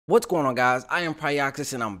What's going on, guys? I am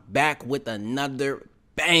Pryoxis and I'm back with another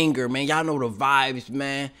banger, man. Y'all know the vibes,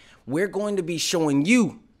 man. We're going to be showing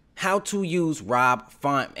you how to use Rob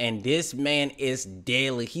Font, and this man is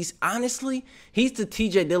deadly. He's the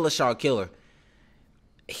TJ Dillashaw killer.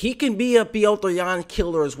 He can be a PETR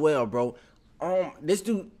killer as well, bro. This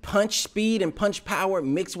dude punch speed and punch power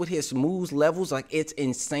mixed with his moves levels, like it's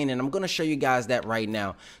insane, and I'm gonna show you guys that right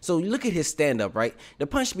now. So you look at his stand-up, right? The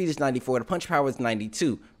punch speed is 94, the punch power is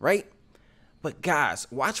 92, right? But guys,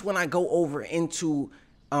 watch when I go over into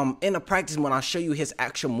in a practice when I show you his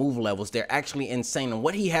actual move levels. They're actually insane, and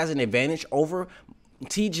what he has an advantage over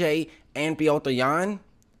TJ and PETR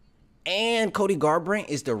and Cody Garbrandt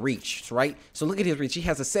is the reach, right? So look at his reach. He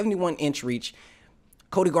has a 71-inch reach.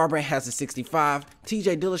 Cody Garbrandt has a 65,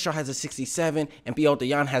 TJ Dillashaw has a 67, and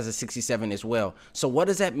PETR has a 67 as well. So what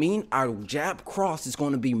does that mean? Our jab cross is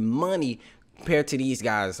going to be money compared to these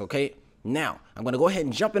guys, okay? Now, I'm going to go ahead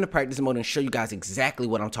and jump into practice mode and show you guys exactly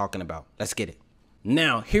what I'm talking about. Let's get it.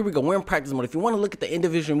 Now, here we go. We're in practice mode. If you want to look at the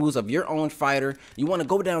individual moves of your own fighter, you want to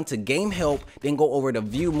go down to game help, then go over to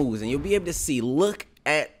view moves, and you'll be able to see, look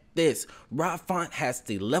at this. Rob Font has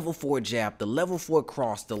the level 4 jab, the level 4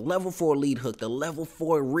 cross, the level 4 lead hook, the level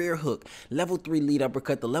 4 rear hook, level 3 lead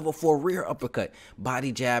uppercut, the level 4 rear uppercut.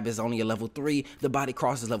 Body jab is only a level 3, the body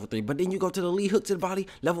cross is level 3, but then you go to the lead hook to the body,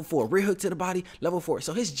 level 4, rear hook to the body, level 4.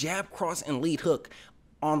 So his jab, cross, and lead hook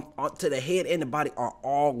on to the head and the body are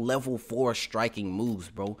all level 4 striking moves,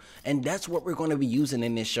 bro. And that's what we're going to be using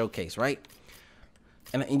in this showcase, right?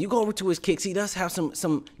 And you go over to his kicks, he does have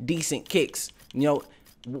some decent kicks. You know,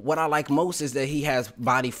 what I like most is that he has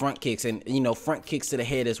body front kicks and, you know, front kicks to the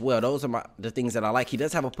head as well. Those are the things that I like. He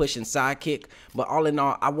does have a push and side kick, but all in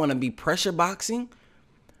all, I want to be pressure boxing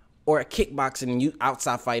or a kickboxing and you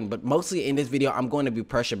outside fighting. But mostly in this video, I'm going to be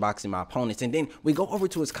pressure boxing my opponents. And then we go over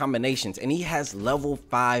to his combinations, and he has level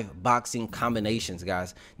 5 boxing combinations,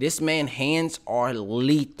 guys. This man hands are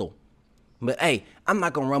lethal. But hey, I'm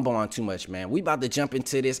not gonna rumble on too much, man. We about to jump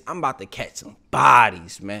into this. I'm about to catch some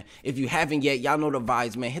bodies, man. If you haven't yet, y'all know the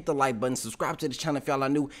vibes, man. Hit the like button, subscribe to the channel if y'all are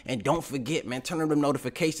new, and don't forget, man, turn on the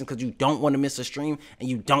notifications because you don't want to miss a stream and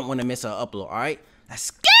you don't want to miss an upload. All right, let's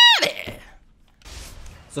get it.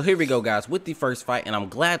 So here we go, guys, with the first fight, and I'm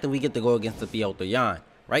glad that we get to go against the PETR,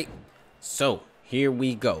 right? So here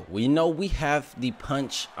we go. We know we have the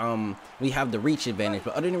punch, we have the reach advantage,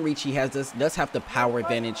 but other than reach, he does have the power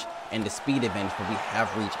advantage and the speed advantage, but we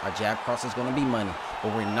have reach. Our jab cross is going to be money,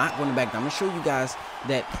 but we're not going to back down. I'm going to show you guys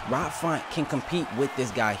that Rob Font can compete with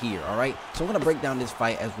this guy here, all right? So I'm going to break down this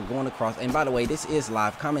fight as we're going across, and by the way, this is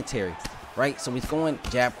live commentary, right? So he's going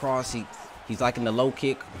jab cross, he's liking the low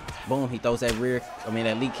kick, boom, he throws that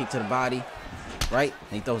that lead kick to the body, right?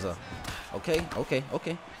 And he throws a,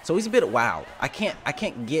 okay. So he's a bit wild. I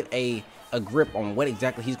can't get a grip on what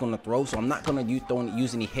exactly he's going to throw, so I'm not going to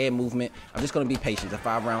use any head movement. I'm just going to be patient. It's a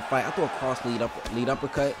 5-round fight. I throw a cross lead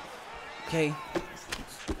uppercut, okay?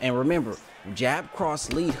 And remember, jab,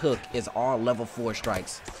 cross, lead hook is all level 4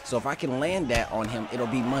 strikes. So if I can land that on him, it'll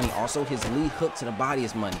be money. Also, his lead hook to the body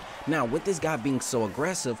is money. Now, with this guy being so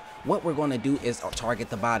aggressive, what we're going to do is target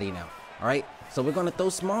the body now, all right? So we're going to throw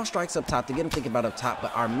small strikes up top to get him thinking about up top,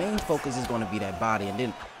 but our main focus is going to be that body, and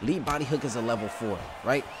then lead body hook is a level 4,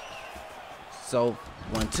 right? So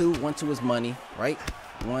 1-2, 1-2 is money, right?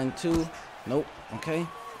 1-2, nope, okay.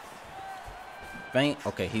 Feint,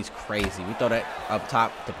 okay, he's crazy. We throw that up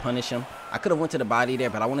top to punish him. I could have went to the body there,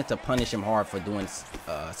 but I wanted to punish him hard for doing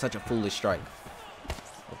such a foolish strike.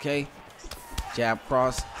 Okay, jab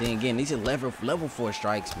cross. Then again, these are level 4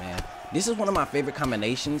 strikes, man. This is one of my favorite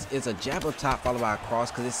combinations. It's a jab up top followed by a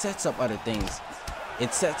cross because it sets up other things.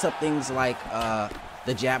 It sets up things like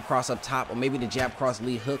the jab cross up top, or maybe the jab cross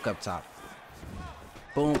lead hook up top.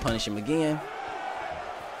 Boom, punish him again.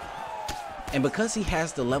 And because he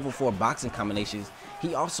has the level 4 boxing combinations,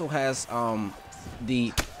 he also has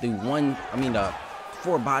the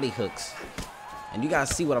 4 body hooks. And you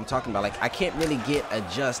guys see what I'm talking about. Like, I can't really get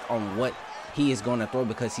adjust on what he is going to throw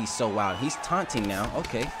because he's so wild. He's taunting now.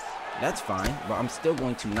 Okay. That's fine, but I'm still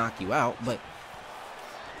going to knock you out. But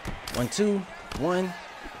 1-2, 1,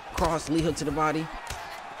 cross, lead hook to the body,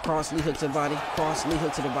 cross, lead hook to the body, cross, lead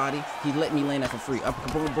hook to the body. He let me land that for free. Up,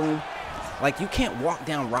 boom, boom. Like, you can't walk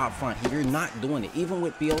down Rob Font. You're not doing it. Even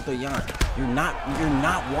with PETR, you're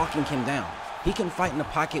not walking him down. He can fight in the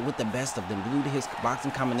pocket with the best of them due to his boxing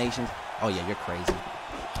combinations. Oh yeah, you're crazy.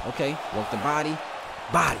 Okay, work the body,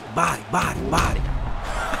 body.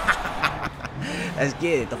 Let's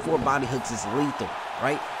get it. The 4 body hooks is lethal,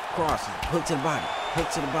 right? Cross, hook to the body,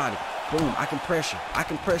 boom. I can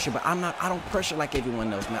pressure, but I don't pressure like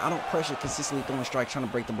everyone else, man. I don't pressure consistently throwing strikes, trying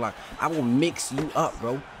to break the block. I will mix you up,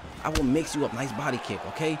 bro. I will mix you up. Nice body kick,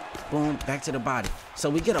 okay? Boom, back to the body. So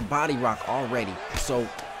we get a body rock already. So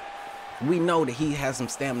we know that he has some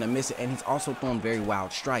stamina missing, and he's also throwing very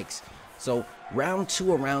wild strikes. So round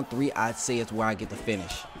 2 or round 3, I'd say is where I get the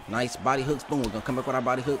finish. Nice body hooks. Boom, we're going to come back with our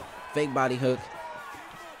body hook. Fake body hook.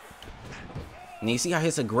 And you see how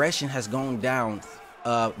his aggression has gone down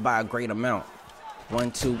by a great amount.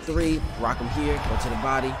 1, 2, 3. Rock him here. Go to the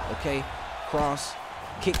body. Okay. Cross.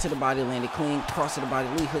 Kick to the body. Landed clean. Cross to the body.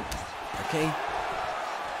 Lead hook. Okay.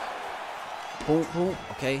 Boom, boom.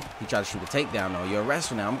 Okay. He tried to shoot a takedown, though. You're a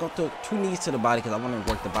wrestler now. I'm going to throw 2 knees to the body because I want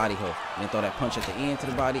to work the body hook. And then throw that punch at the end to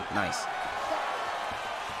the body. Nice.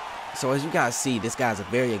 So as you guys see, this guy's a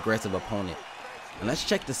very aggressive opponent. And let's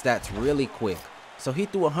check the stats really quick. So he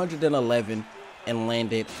threw 111 and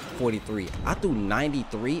landed 43. I threw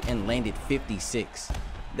 93 and landed 56.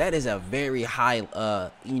 That is a very high,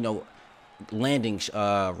 landing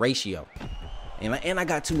ratio. And I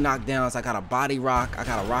got 2 knockdowns. I got a body rock. I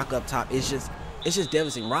got a rock up top. It's just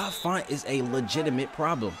devastating. Rob Font is a legitimate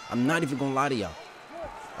problem. I'm not even gonna lie to y'all.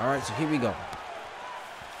 All right, so here we go.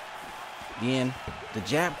 Again, the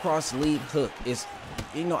jab cross lead hook is,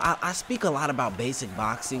 I speak a lot about basic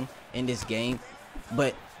boxing in this game,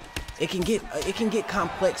 but it can get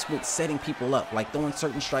complex with setting people up, like throwing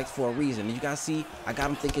certain strikes for a reason. And you guys see, I got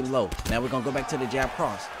him thinking low. Now we're gonna go back to the jab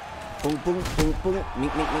cross. Boom, boom, boom, boom.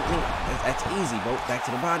 Meek. That's easy, bro. Back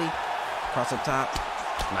to the body. Cross up top.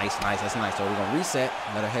 Nice. That's nice. So we're gonna reset.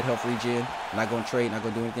 Let our head health regen. Not gonna trade. Not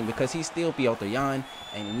gonna do anything because he's still Piotr Jan,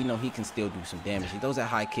 and we know he can still do some damage. He throws that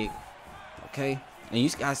high kick. Okay. And you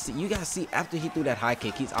guys see after he threw that high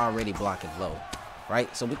kick, he's already blocking low.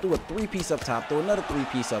 Right? So we threw a 3-piece up top, throw another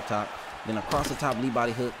 3-piece up top, then across the top, lead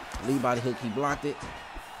body hook, he blocked it.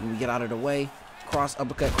 Then we get out of the way, cross,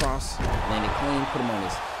 uppercut, cross, landed clean, put him on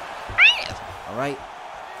his ass. All right,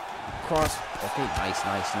 cross, okay,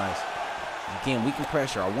 nice. Again, we can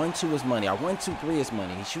pressure. Our 1-2 is money. Our 1-2-3 is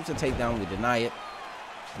money. He shoots a takedown, we deny it.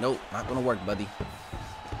 Nope, not gonna work, buddy.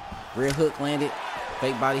 Rear hook landed,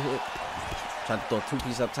 fake body hook. Tried to throw a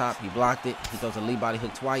 2-piece up top. He blocked it. He throws a lead body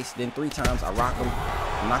hook twice. Then 3 times. I rock him.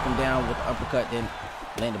 Knock him down with the uppercut. Then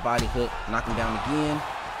land the body hook. Knock him down again.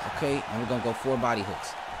 Okay. And we're going to go 4 body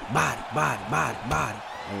hooks. Body.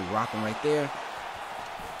 And we rock him right there.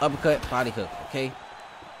 Uppercut. Body hook. Okay.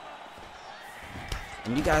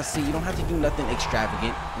 And you guys see, you don't have to do nothing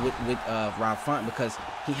extravagant with Rob Font because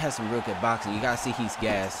he has some real good boxing. You guys see he's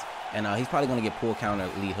gassed. And he's probably going to get pull counter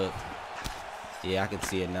lead hook. Yeah, I can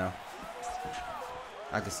see it now.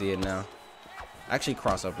 Actually,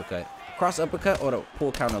 cross uppercut. Cross uppercut or the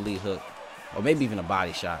pull counter lead hook. Or maybe even a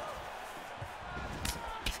body shot.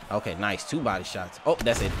 Okay, nice. 2 body shots. Oh,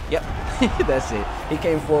 that's it. Yep. That's it. He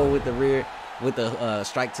came forward with the rear, with the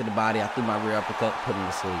strike to the body. I threw my rear uppercut, put him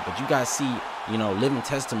to sleep. But you guys see, living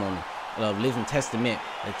testimony, living testament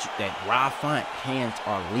that Rob Font hands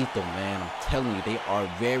are lethal, man. I'm telling you, they are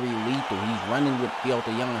very lethal. He's running with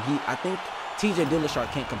Piotr Jan. I think TJ Dillashaw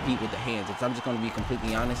can't compete with the hands. If I'm just going to be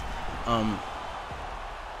completely honest,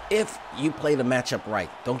 if you play the matchup right,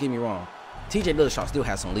 don't get me wrong, TJ Dillashaw still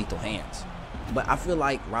has some lethal hands. But I feel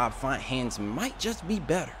like Rob Font hands might just be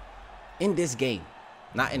better in this game,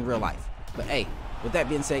 not in real life. But hey, with that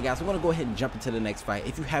being said, guys, we're going to go ahead and jump into the next fight.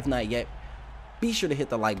 If you have not yet, be sure to hit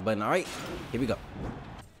the like button, all right? Here we go.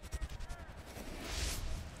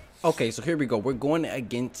 Okay, so here we go. We're going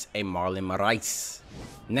against a Marlon Moraes.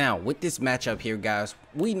 Now, with this matchup here, guys,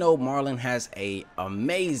 we know Marlon has a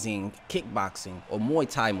amazing kickboxing, or Muay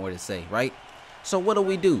Thai more to say, right? So what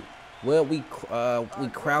do? Well, we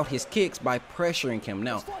crowd his kicks by pressuring him.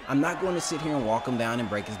 Now, I'm not going to sit here and walk him down and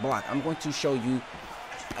break his block. I'm going to show you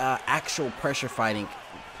actual pressure fighting,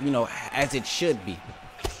 as it should be,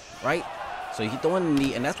 right? So he's throwing the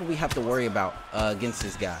knee, and that's what we have to worry about against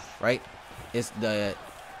this guy, right? It's the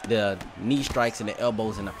knee strikes and the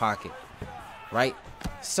elbows in the pocket, right?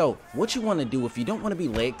 So what you want to do, if you don't want to be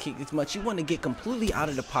leg kicked as much, you want to get completely out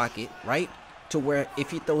of the pocket, right? To where if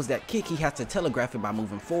he throws that kick, he has to telegraph it by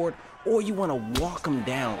moving forward, or you want to walk him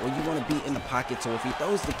down, or you want to be in the pocket so if he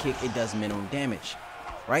throws the kick, it does minimum damage,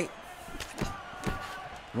 right?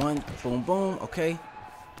 1, boom, boom, okay.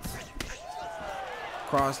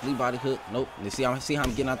 Cross, lead body hook, nope. You see how I'm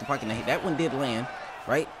getting out the pocket now? That one did land,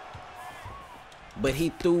 right? But he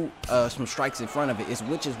threw some strikes in front of it,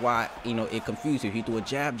 which is why, it confused you. He threw a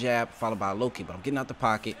jab, followed by a low kick, but I'm getting out the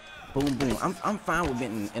pocket. Boom, boom. I'm fine with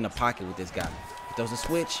being in the pocket with this guy. He throws a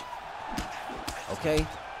switch. Okay.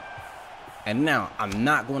 And now, I'm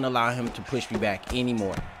not going to allow him to push me back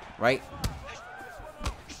anymore, right?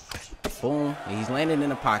 Boom. And he's landing in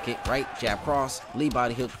the pocket, right? Jab cross, lead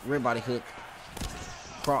body hook, rear body hook.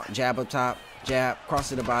 Cross, jab up top, jab, cross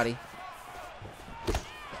to the body,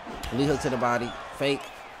 lead hook to the body, fake,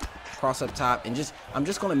 cross up top, and I'm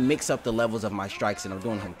just gonna mix up the levels of my strikes, and I'm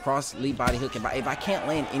doing him cross, lead body hook. If I can't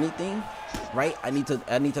land anything, right, I need to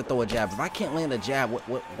throw a jab. If I can't land a jab,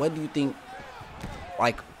 what do you think?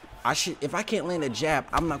 Like, if I can't land a jab,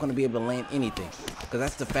 I'm not gonna be able to land anything, because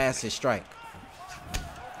that's the fastest strike,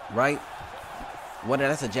 right? Whether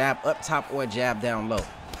that's a jab up top or a jab down low.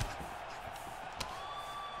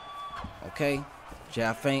 Okay,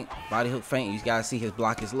 jab feint, body hook feint. You guys see his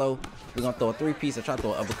block is low. We're gonna throw a 3-piece. I tried to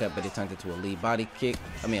throw an uppercut, but it turned into a lead body kick.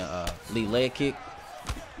 Lead leg kick.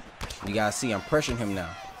 You guys see I'm pressuring him now.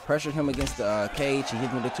 Pressuring him against the cage. He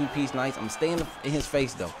hit me with a 2-piece. Nice. I'm staying in his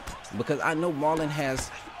face though, because I know Marlon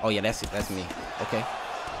has. Oh yeah, that's it. That's me. Okay.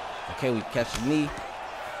 Okay, we catch the knee.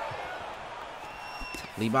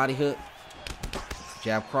 Lead body hook.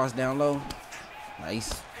 Jab cross down low.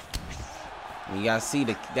 Nice. You guys see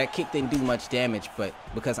that kick didn't do much damage, but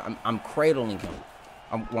because I'm cradling him,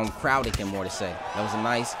 I'm crowding him more to say. That was a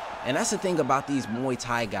nice. And that's the thing about these Muay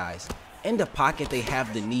Thai guys. In the pocket, they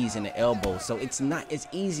have the knees and the elbows, so it's not as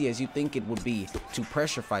easy as you think it would be to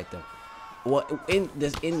pressure fight them. Well, in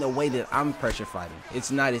the way that I'm pressure fighting, it's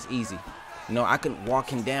not as easy. You know, I can walk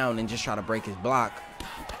him down and just try to break his block,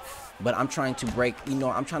 but I'm trying to break. You know,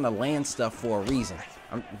 I'm trying to land stuff for a reason.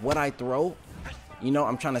 What I throw, you know,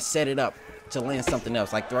 I'm trying to set it up to land something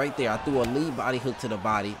else. Like right there, I threw a lead body hook to the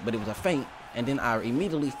body, but it was a feint, and then I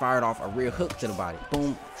immediately fired off a rear hook to the body.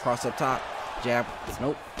 Boom, cross up top, jab,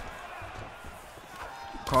 nope.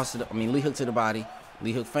 Lead hook to the body,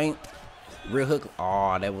 lead hook feint, rear hook.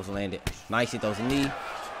 Oh, that was landed. Nice, he throws a knee,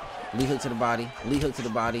 lead hook to the body, lead hook to the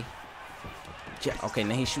body. Okay,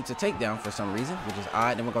 now he shoots a takedown for some reason, which is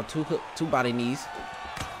odd. Then we're going two body knees,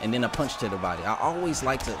 and then a punch to the body. I always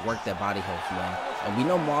like to work that body hook, man. And we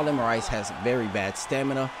know Marlon Moraes has very bad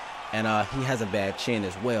stamina, and he has a bad chin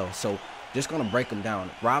as well. So just gonna break him down.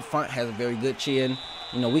 Rob Font has a very good chin.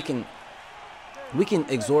 You know, we can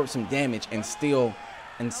absorb some damage and still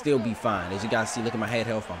be fine. As you guys see, look at my head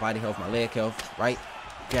health, my body health, my leg health. Right,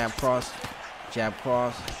 jab cross,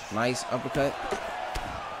 nice uppercut,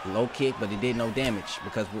 low kick, but it did no damage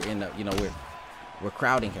because we're in the, you know, we're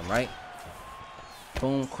crowding him, right?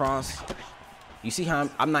 Boom, cross. You see how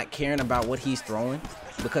I'm not caring about what he's throwing,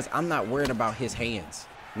 because I'm not worried about his hands.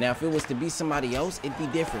 Now, if it was to be somebody else, it'd be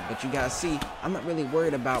different. But you guys see, I'm not really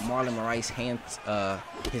worried about Marlon Moraes' hands,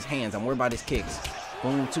 his hands. I'm worried about his kicks.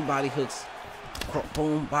 Boom, 2 body hooks.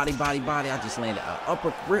 Boom, body. I just landed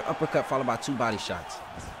a rear uppercut followed by 2 body shots.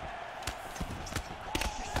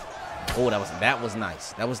 Oh, that was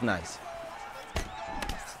nice. That was nice.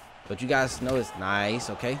 But you guys know it's nice.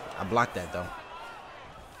 Okay, I blocked that though.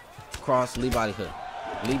 Cross, lead body hook,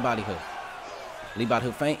 lead body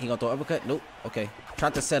hook feint. He gonna throw uppercut. Nope. Okay,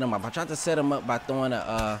 tried to set him up. I tried to set him up by throwing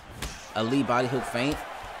a lead body hook feint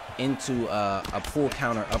into a full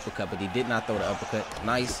counter uppercut, but he did not throw the uppercut.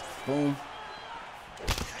 Nice. Boom.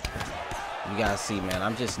 You guys see, man,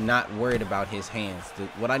 I'm just not worried about his hands.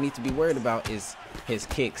 What I need to be worried about is his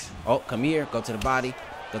kicks. Oh, come here, go to the body,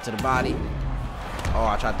 Oh,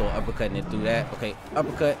 I tried to throw an uppercut and it threw that. Okay,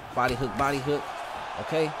 uppercut, body hook.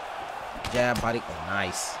 Okay, jab, body. Oh,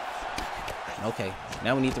 nice. Okay,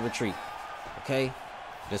 now we need to retreat. Okay,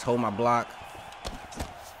 just hold my block.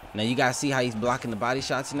 Now you guys see how he's blocking the body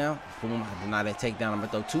shots now. Boom, I deny that takedown. I'm gonna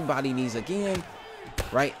throw 2 body knees again,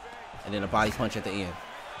 right, and then a body punch at the end.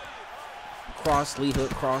 Cross, lead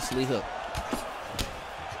hook.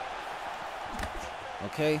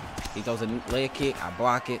 Okay, he throws a leg kick. I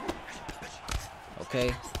block it.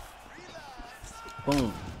 Okay,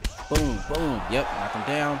 boom. Yep, knock him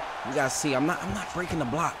down. You guys see, I'm not breaking the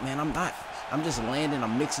block, man. I'm just landing.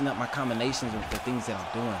 I'm mixing up my combinations with the things that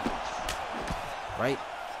I'm doing. Right?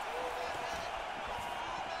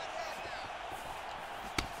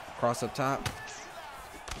 Cross up top.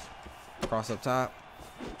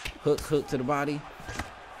 Hook to the body.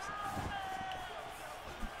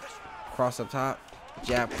 Cross up top.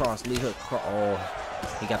 Jab, cross, lead hook. Oh,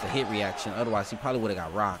 he got the hit reaction. Otherwise, he probably would have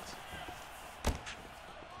got rocked.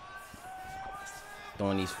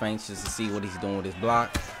 Throwing these feints just to see what he's doing with his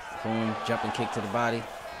block. Boom, jumping kick to the body.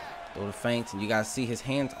 Throw the feints. And you guys see his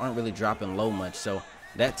hands aren't really dropping low much. So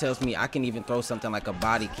that tells me I can even throw something like a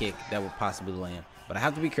body kick that would possibly land. But I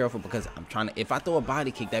have to be careful because I'm trying to, if I throw a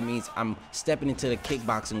body kick, that means I'm stepping into the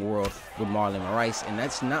kickboxing world with Marlon Moraes, and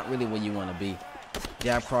that's not really where you want to be.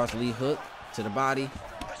 Jab, cross, lead hook to the body.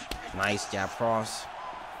 Nice jab, cross.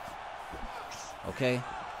 Okay.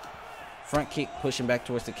 Front kick, pushing back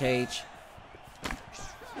towards the cage.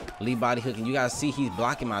 Lead body hook, and you guys see he's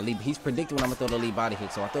blocking my lead. He's predicting when I'm going to throw the lead body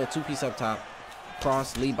hook. So I throw a 2-piece up top.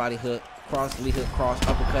 Cross, lead body hook, cross, Lee hook, cross,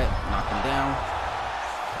 uppercut, knock him down.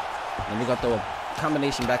 Then we're gonna throw a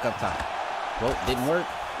combination back up top. Well, didn't work.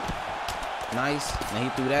 Nice. Now he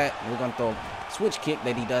threw that. We're gonna throw a switch kick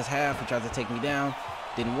that he does have. He tries to take me down.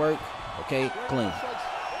 Didn't work. Okay, clean.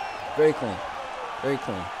 Very clean. Very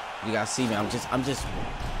clean. You guys see me. I'm just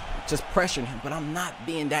pressuring him, but I'm not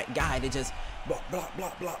being that guy to just block, block,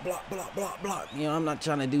 block, block, block, block, block, block. You know, I'm not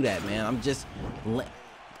trying to do that, man. I'm just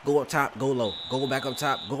go up top, go low. Go back up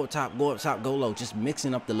top, go up top, go up top, go low. Just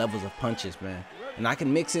mixing up the levels of punches, man. And I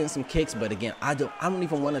can mix in some kicks, but again, I don't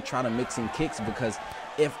even want to try to mix in kicks, because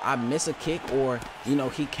if I miss a kick, or you know,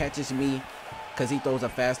 he catches me because he throws a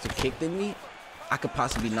faster kick than me, I could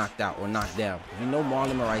possibly be knocked out or knocked down. You know,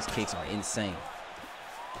 Marlon Moraes kicks are insane.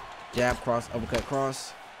 Jab, cross, uppercut,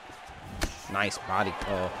 cross. Nice body,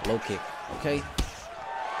 low kick. Okay.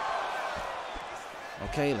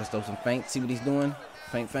 Okay, let's throw some feint. See what he's doing.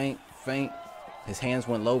 Feint, feint, feint. His hands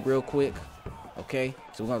went low real quick. Okay,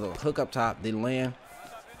 so we're gonna hook up top, didn't land.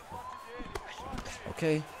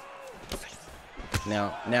 Okay.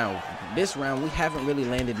 Now this round we haven't really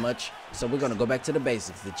landed much, so we're gonna go back to the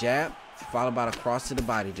basics. The jab, followed by the cross to the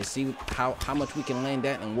body. Just see how much we can land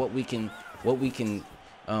that and what we can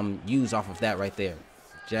use off of that right there.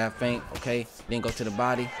 Jab, feint, okay. Then go to the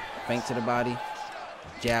body, feint to the body.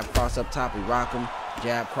 Jab, cross up top, we rock him.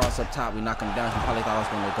 Jab, cross up top, we knock him down. He probably thought I was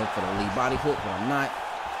gonna go for the lead body hook, but I'm not.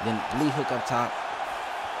 Then lead hook up top.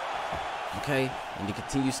 Okay, and you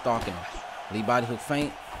continue stalking him. Lead body hook,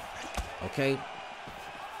 feint. Okay.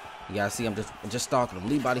 You guys see I'm just stalking him.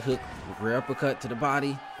 Lead body hook, rear uppercut to the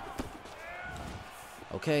body.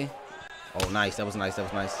 Okay. Oh, nice. That was nice. That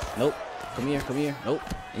was nice. Nope. Come here. Come here. Nope.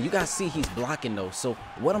 And you guys see he's blocking those. So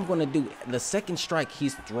what I'm going to do, the second strike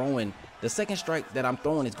he's throwing, the second strike that I'm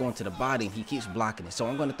throwing is going to the body, and he keeps blocking it. So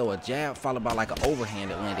I'm going to throw a jab followed by like an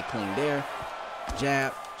overhand that landed clean there.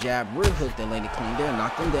 Jab, jab, rear hook that landed clean there.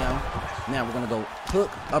 Knocked him down. Now we're going to go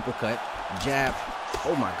hook, uppercut, jab.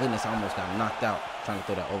 Oh my goodness, I almost got knocked out trying to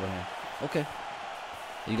throw that overhand. Okay.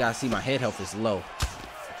 You guys see my head health is low.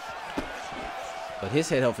 But his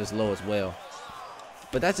head health is low as well.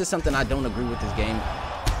 But that's just something I don't agree with this game.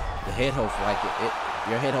 The head health, like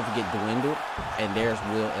your head health will get dwindled, and theirs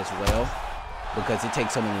will as well, because it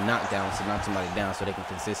takes so many knockdowns to knock somebody down so they can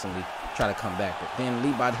consistently try to come back. But then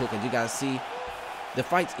lead body hook, as you guys see, the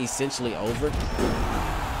fight's essentially over.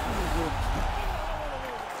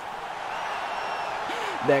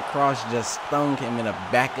 That cross just stung him in the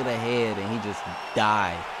back of the head, and he just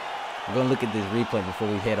died. We're gonna look at this replay before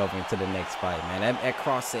we head over into the next fight, man. That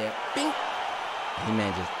cross said, bing. He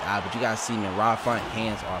man just died. But you guys see, man, Rob Font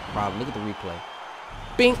hands are a problem. Look at the replay.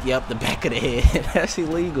 Bing. Yep, the back of the head. That's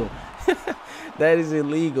illegal. That is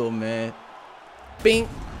illegal, man. Bing.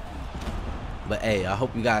 But hey, I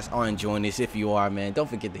hope you guys are enjoying this. If you are, man, don't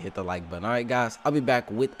forget to hit the like button. All right, guys, I'll be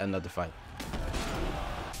back with another fight.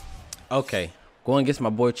 Okay, going against my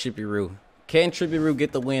boy Trippy Rue. Can Trippy Rue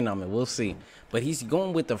get the win on me? We'll see. But he's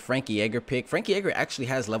going with the Frankie Edgar pick. Frankie Edgar actually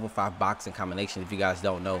has level 5 boxing combination, if you guys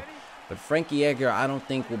don't know. But Frankie Edgar, I don't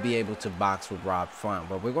think will be able to box with Rob Font.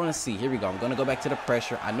 But we're going to see. Here we go. I'm going to go back to the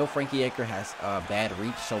pressure. I know Frankie Edgar has bad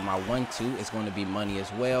reach, so my 1-2 is going to be money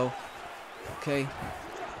as well. Okay.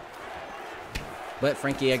 But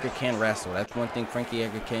Frankie Edgar can wrestle. That's one thing Frankie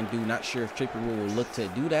Edgar can do. Not sure if Trippy Rue will look to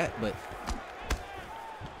do that, but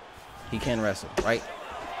he can wrestle, right?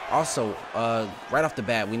 Also, right off the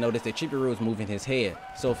bat, we noticed that Trippy Rue is moving his head.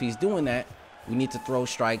 So if he's doing that, we need to throw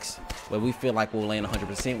strikes where we feel like we'll land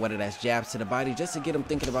 100%, whether that's jabs to the body, just to get him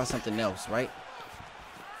thinking about something else, right?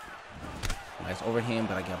 Nice overhand,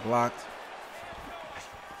 but I got blocked.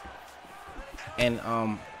 And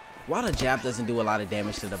while the jab doesn't do a lot of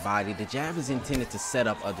damage to the body, the jab is intended to set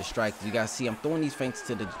up other strikes. You guys see I'm throwing these feints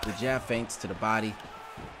to the jab feints to the body,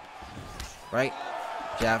 right?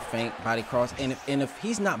 Jab, feint, body cross. And if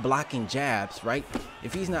he's not blocking jabs, right?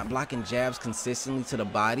 If he's not blocking jabs consistently to the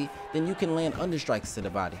body, then you can land under strikes to the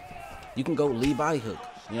body. You can go lead body hook.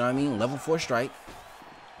 You know what I mean? Level 4 strike.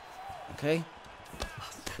 Okay.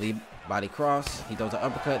 Lead body cross. He throws an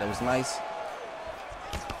uppercut. That was nice.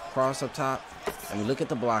 Cross up top. I mean, look at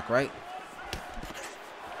the block, right?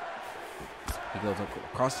 He goes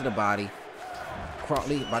across to the body.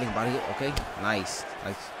 Lead body hook. Okay. Nice.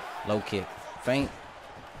 Nice. Low kick. Feint.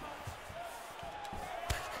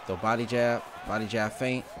 So body jab,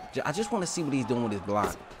 feint. I just want to see what he's doing with his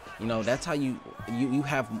block. You know, that's how you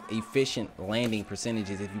have efficient landing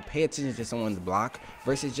percentages. If you pay attention to someone's block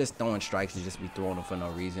versus just throwing strikes and just be throwing them for no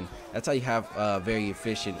reason. That's how you have very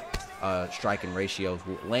efficient striking ratios,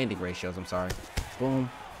 landing ratios, I'm sorry. Boom.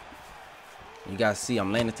 You guys see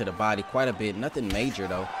I'm landing to the body quite a bit. Nothing major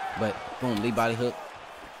though, but boom, lead body hook.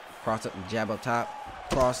 Cross up, jab up top.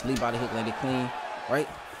 Cross, lead body hook, landed clean. Right?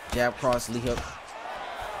 Jab, cross, lead hook.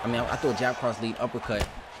 I threw a jab, cross, lead uppercut.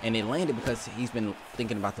 And it landed because he's been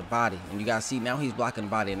thinking about the body. And you guys see, now he's blocking the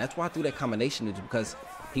body. And that's why I threw that combination, is because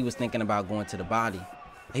he was thinking about going to the body.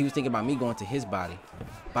 He was thinking about me going to his body.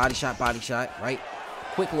 Body shot, right?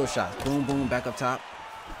 Quick little shots. Boom, boom, back up top.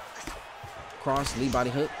 Cross, lead body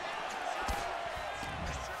hook.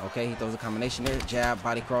 Okay, he throws a combination there. Jab,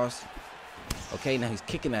 body cross. Okay, now he's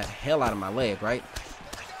kicking the hell out of my leg, right?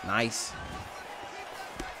 Nice.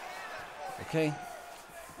 Okay.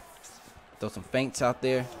 Throw some feints out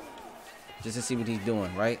there just to see what he's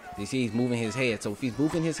doing, right? You see he's moving his head. So if he's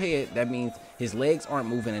moving his head, that means his legs aren't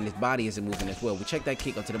moving and his body isn't moving as well. We check that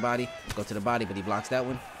kick, go to the body, but he blocks that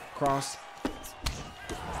one. Cross.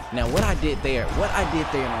 Now what I did there, and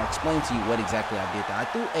I'll explain to you what exactly I did there. I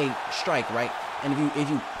threw a strike, right? And if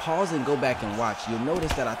you pause and go back and watch, you'll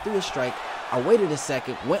notice that I threw a strike. I waited a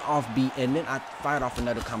second, went off beat, and then I fired off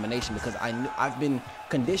another combination because I've been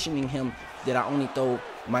conditioning him that I only throw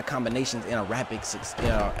my combinations in a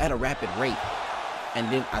at a rapid rate.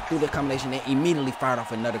 And then I threw the combination and immediately fired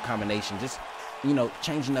off another combination, just, you know,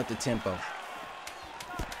 changing up the tempo.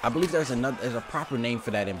 I believe there's a proper name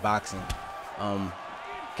for that in boxing.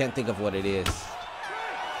 Can't think of what it is.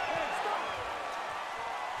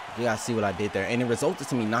 You guys see what I did there, and it resulted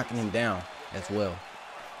to me knocking him down as well.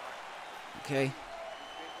 Okay.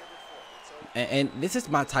 And this is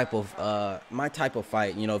my type of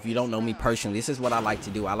fight. You know, if you don't know me personally, this is what I like to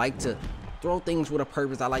do. I like to throw things with a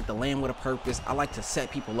purpose. I like to land with a purpose. I like to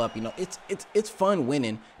set people up. You know, it's fun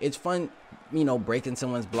winning. It's fun, you know, breaking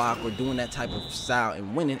someone's block or doing that type of style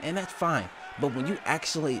and winning, and that's fine. But when you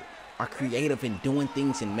actually are creative in doing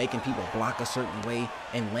things and making people block a certain way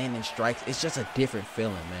and landing strikes, it's just a different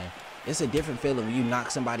feeling, man. It's a different feeling when you knock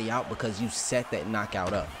somebody out because you set that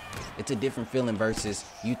knockout up. It's a different feeling versus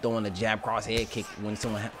you throwing a jab cross head kick when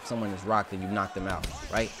someone is rocked and you knock them out,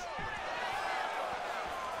 right?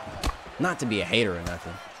 Not to be a hater or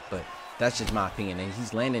nothing, but that's just my opinion. And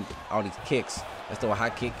he's landing all these kicks. Let's throw a high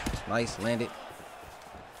kick. Nice, landed.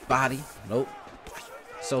 Body, nope.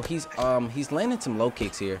 So he's landing some low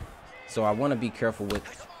kicks here. So I want to be careful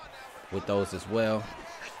with those as well.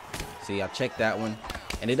 See, I checked that one.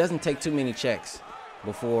 And it doesn't take too many checks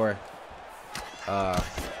before, okay,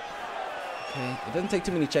 it doesn't take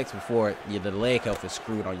too many checks before the leg health is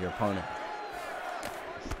screwed on your opponent.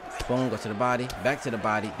 Boom, go to the body, back to the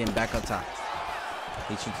body, then back up top.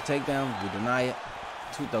 He shoots a takedown, we deny it.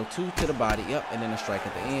 Throw two to the body, yep, and then a strike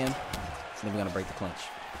at the end. Then we're gonna break the clinch.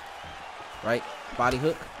 Right, body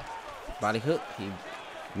hook, he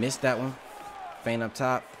missed that one. Feint up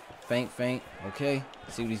top, feint, okay,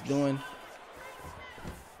 see what he's doing.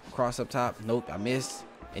 Cross up top, nope, I missed.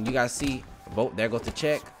 And you guys see, both, there goes the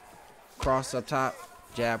check. Cross up top,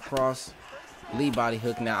 jab cross, lead body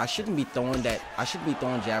hook. Now I shouldn't be throwing that. I should be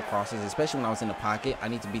throwing jab crosses, especially when I was in the pocket. I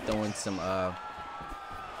need to be throwing some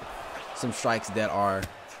strikes that are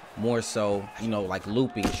more so, you know, like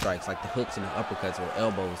looping strikes, like the hooks and the uppercuts or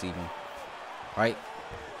elbows even. Right?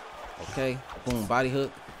 Okay, boom, body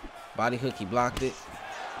hook, he blocked it.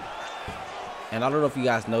 And I don't know if you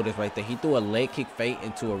guys noticed right there, he threw a leg kick feint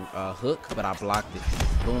into a hook, but I blocked it.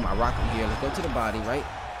 Boom, I rock him here. Let's go to the body, right?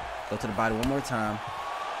 Go to the body one more time.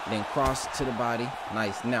 Then cross to the body.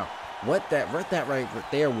 Nice. Now, what that right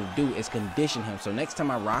there will do is condition him. So next time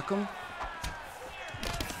I rock him,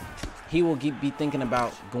 he will be thinking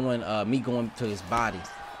about me going to his body.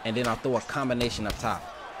 And then I'll throw a combination up top.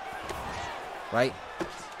 Right?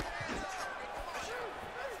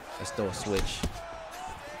 Let's throw a switch.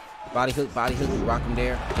 Body hook, we rock him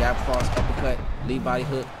there. Jab cross, uppercut, lead body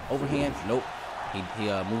hook, overhand, nope. He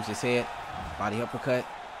moves his head, body uppercut.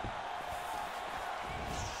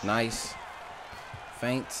 Nice.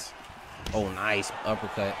 Feints. Oh, nice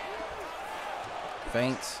uppercut.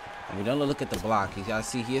 Feints. And we don't look at the block. You gotta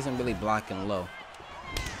see he isn't really blocking low.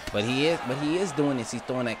 But he is doing this. He's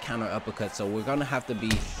throwing that counter uppercut. So we're gonna have to be,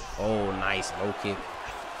 oh, nice low kick.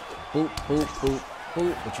 Boop, boop, boop.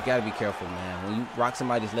 But you gotta be careful, man. When you rock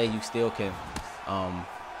somebody's leg, you still can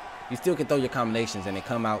throw your combinations and they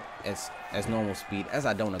come out as normal speed, as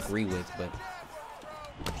I don't agree with, but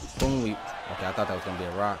boom, okay, I thought that was gonna be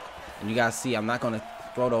a rock. And you guys see, I'm not gonna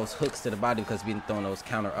throw those hooks to the body because we've been throwing those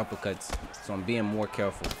counter uppercuts, so I'm being more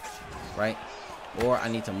careful, right? Or I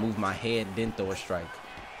need to move my head, then throw a strike.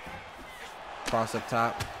 Cross up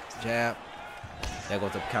top, jab. There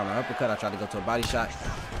goes the counter uppercut. I tried to go to a body shot.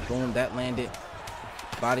 Boom, that landed.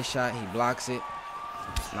 Body shot, he blocks it.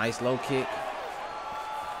 Nice low kick.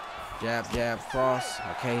 Jab, cross,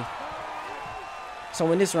 okay.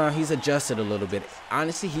 So in this round, he's adjusted a little bit.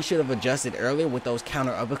 Honestly, he should have adjusted earlier with those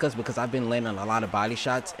counter uppercuts because I've been landing a lot of body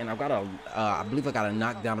shots, and I've got a, I believe I got a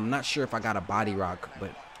knockdown. I'm not sure if I got a body rock,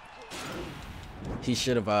 but he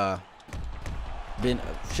should have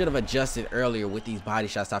adjusted earlier with these body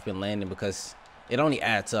shots I've been landing because it only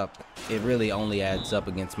adds up. It really only adds up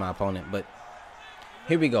against my opponent. But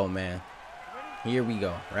here we go, man. Here we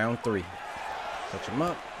go. Round 3. Touch him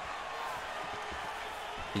up.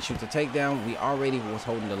 He shoots a takedown. We already was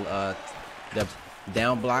holding the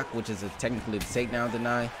down block, which is technically the takedown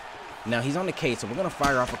deny. Now he's on the cage, so we're gonna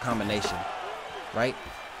fire off a combination, right?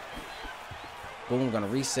 Boom, we're gonna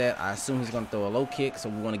reset. I assume he's gonna throw a low kick, so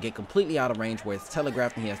we want to get completely out of range where it's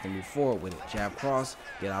telegraphed and he has to move forward with it. Jab cross,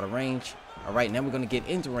 get out of range. All right, now we're gonna get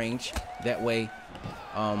into range. That way,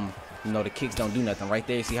 you know, the kicks don't do nothing. Right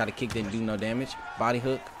there, you see how the kick didn't do no damage. Body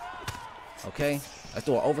hook. Okay, let's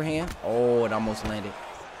do an overhand. Oh, it almost landed.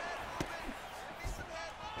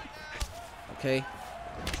 Okay.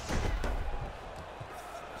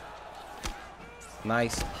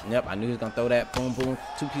 Nice. Yep, I knew he was gonna throw that. Boom, boom.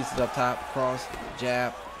 2 pieces up top. Cross,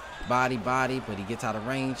 jab, body, but he gets out of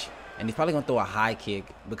range. And he's probably gonna throw a high kick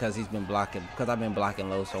because he's been blocking, because I've been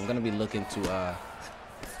blocking low. So I'm gonna be looking to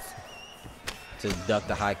duck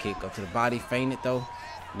the high kick up to the body, feint it though.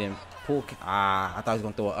 Then pull. I thought he was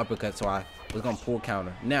gonna throw an uppercut, so I was gonna pull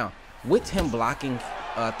counter. Now, with him blocking,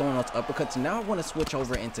 throwing those uppercuts, now I want to switch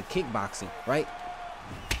over into kickboxing, right?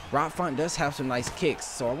 Rob Font does have some nice kicks,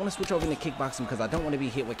 so I want to switch over into kickboxing because I don't want to be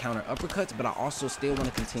hit with counter uppercuts, but I also still want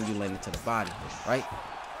to continue landing to the body, right?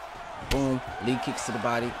 Boom, lead kicks to the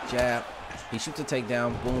body, jab. He shoots a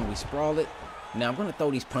takedown, boom, we sprawl it. Now I'm going to throw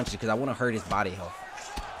these punches because I want to hurt his body health.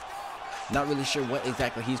 Not really sure what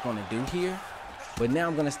exactly he's going to do here, but now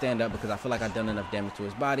I'm going to stand up because I feel like I've done enough damage to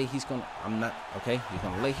his body. He's going to, okay, he's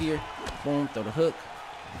going to lay here, boom, throw the hook.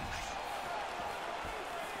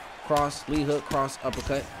 Cross, lead hook, cross,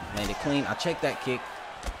 uppercut, landed clean. I check that kick,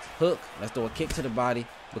 hook. Let's throw a kick to the body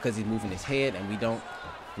because he's moving his head, and we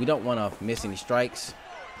don't want to miss any strikes.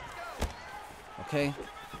 Okay.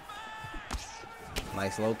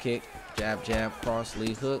 Nice low kick, jab, jab, cross,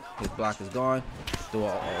 lead hook. His block is gone. Throw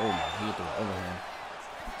a, oh my, he threw an overhand.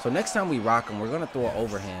 So next time we rock him, we're gonna throw an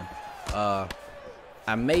overhand.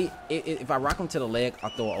 I may, if I rock him to the leg,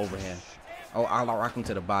 I'll throw an overhand. Oh, I'll rock him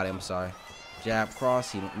to the body. I'm sorry. Jab,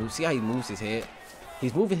 cross, he moves. See how he moves his head?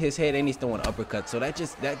 He's moving his head and he's throwing uppercuts. So that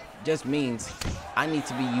just means I need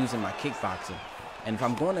to be using my kickboxing. And if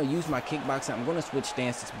I'm going to use my kickboxing, I'm going to switch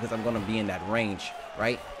stances because I'm going to be in that range,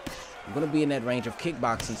 right? I'm going to be in that range of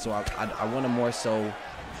kickboxing, so I want to more so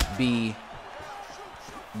be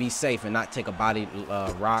safe and not take a body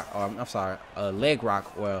rock, or I'm sorry, a leg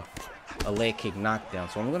rock or a leg kick knockdown.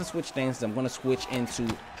 So I'm going to switch stances. I'm going to switch into,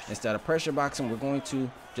 instead of pressure boxing, we're going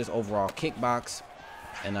to just overall kickbox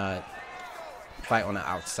and fight on the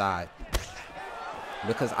outside,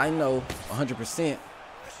 because I know 100%.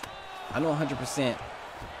 I know 100%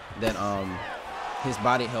 that his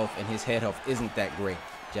body health and his head health isn't that great.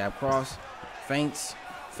 Jab, cross, feints.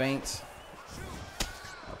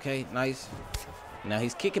 Okay, nice. Now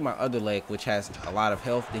he's kicking my other leg, which has a lot of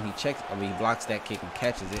health. Then he checks, he blocks that kick and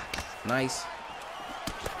catches it. Nice.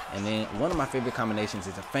 And then one of my favorite combinations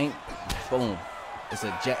is a feint. Boom. It's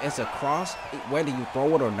a cross, whether you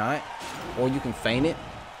throw it or not, or you can feint it,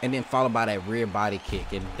 and then followed by that rear body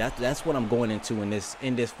kick. And that's what I'm going into in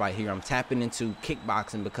this fight here. I'm tapping into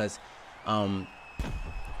kickboxing because I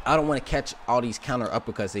don't want to catch all these counter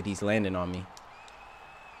uppercuts that he's landing on me.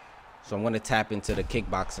 So I'm going to tap into the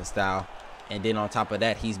kickboxing style. And then on top of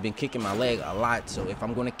that, he's been kicking my leg a lot. So if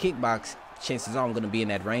I'm going to kickbox, chances are I'm going to be in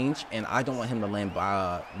that range, and I don't want him to land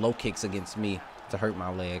low kicks against me to hurt my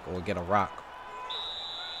leg or get a rock.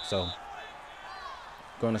 So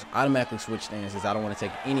going to automatically switch stances. I don't want to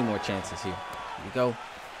take any more chances here. Here we go.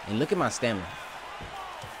 And look at my stamina.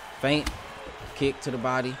 Feint, kick to the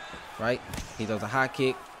body, right? He does a high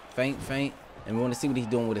kick, feint, and we want to see what he's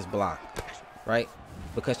doing with his block, right?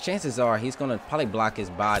 Because chances are he's going to probably block his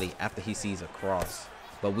body after he sees a cross.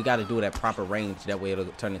 But we got to do it at proper range. That way it'll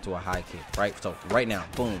turn into a high kick, right? So right now,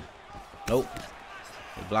 boom. Nope.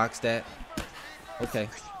 He blocks that. Okay.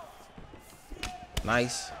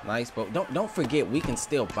 Nice, but don't forget we can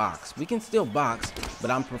still box. We can still box,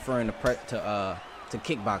 but I'm preferring to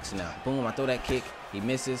kickboxing now. Boom, I throw that kick, he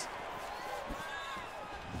misses.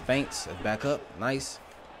 Feints, back up, nice.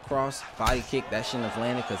 Cross, body kick, that shouldn't have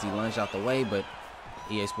landed because he lunged out the way, but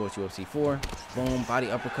EA Sports UFC 4. Boom,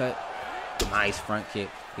 body uppercut, nice front kick.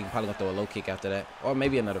 He can probably gonna throw a low kick after that, or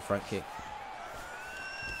maybe another front kick.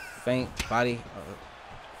 Feint, body,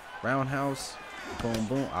 roundhouse, boom,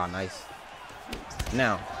 boom. Ah, nice.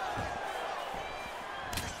 Now,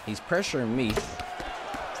 He's pressuring me.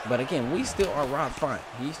 But again, we still are Rob Font.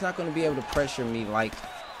 He's not going to be able to pressure me like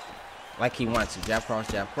he wants to. Jab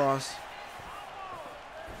cross, jab cross.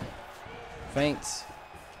 Feints.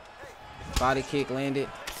 Body kick landed.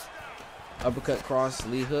 Uppercut cross,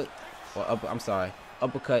 lead hook. Or I'm sorry.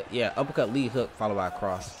 Uppercut, yeah, uppercut lead hook followed by a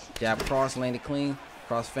cross. Jab cross, landed clean.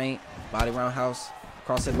 Cross feint. Body roundhouse.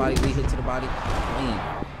 Cross that body, lead hook to the body. Clean.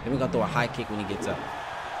 Then we're going to throw a high kick when he gets up.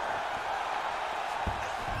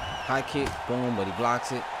 High kick, boom, but he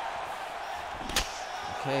blocks it.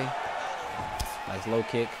 Okay. Nice low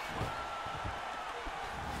kick.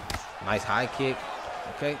 Nice high kick.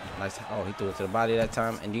 Okay. Nice. Oh, he threw it to the body that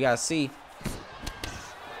time. And you guys see,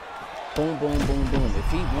 boom, boom, boom, boom. If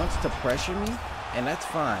he wants to pressure me, and that's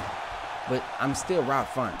fine, but I'm still Rob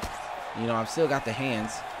Font. You know, I've still got the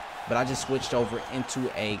hands, but I just switched over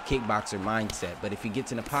into a kickboxer mindset. But if he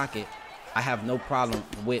gets in the pocket, I have no problem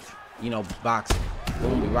with, you know, boxing.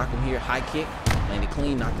 Boom, we rock him here. High kick, landed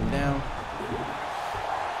clean, knocked him down.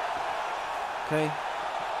 Okay.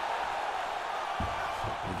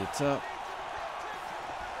 He gets up.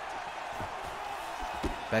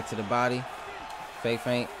 Back to the body. Fake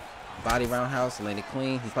feint. Body roundhouse, landed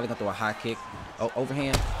clean. He's probably gonna throw a high kick. Oh,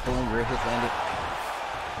 overhand. Boom, rear hook landed.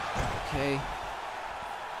 Okay.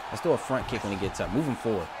 Let's do a front kick when he gets up. Moving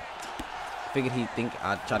forward. Figured he'd think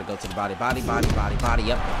I'd try to go to the body. Body, body, body, body.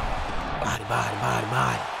 Yep. Body, body, body,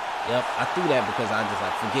 body. Yep. I threw that because I just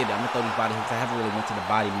like, forget it. I'm gonna throw these body hooks. I haven't really went to the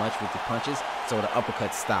body much with the punches, so the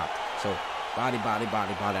uppercut stopped. So body, body,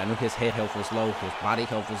 body, body. I knew his head health was low, his body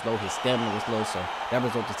health was low, his stamina was low, so that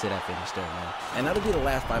resulted to that finish there, man. And that'll be the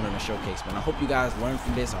last fight on the showcase, man. I hope you guys learned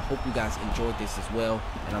from this. I hope you guys enjoyed this as well.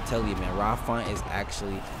 And I'll tell you, man, Rob Font is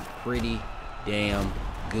actually pretty damn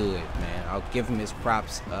good, man. I'll give him his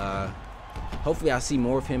props. Hopefully I'll see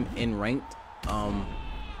more of him in ranked,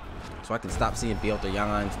 so I can stop seeing Beota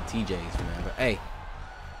Yans and TJs, man. But hey,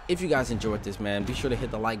 if you guys enjoyed this, man, be sure to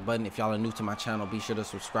hit the like button. If y'all are new to my channel, be sure to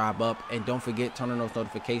subscribe up. And don't forget, turn on those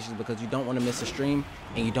notifications because you don't want to miss a stream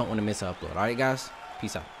and you don't want to miss an upload. All right, guys?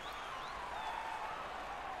 Peace out.